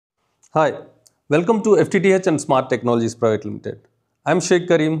Hi, welcome to FTTH and Smart Technologies Private Limited. I am Sheikh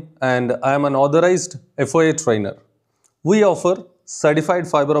Karim and I am an authorized FOA trainer. We offer Certified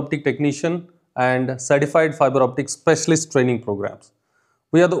Fiber Optic Technician and Certified Fiber Optic Specialist training programs.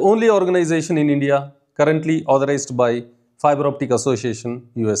 We are the only organization in India currently authorized by Fiber Optic Association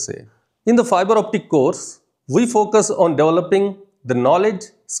USA. In the Fiber Optic course, we focus on developing the knowledge,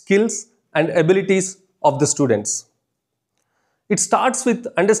 skills and abilities of the students. It starts with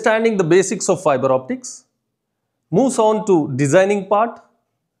understanding the basics of fiber optics, moves on to designing part,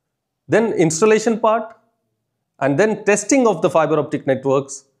 then installation part, and then testing of the fiber optic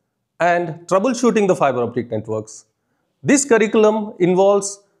networks and troubleshooting the fiber optic networks. This curriculum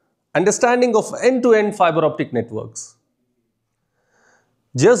involves understanding of end-to-end fiber optic networks.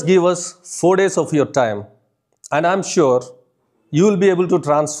 Just give us 4 days of your time and I'm sure you will be able to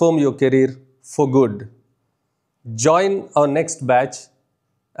transform your career for good. Join our next batch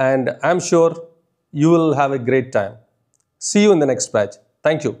and I'm sure you will have a great time. See you in the next batch.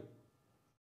 Thank you.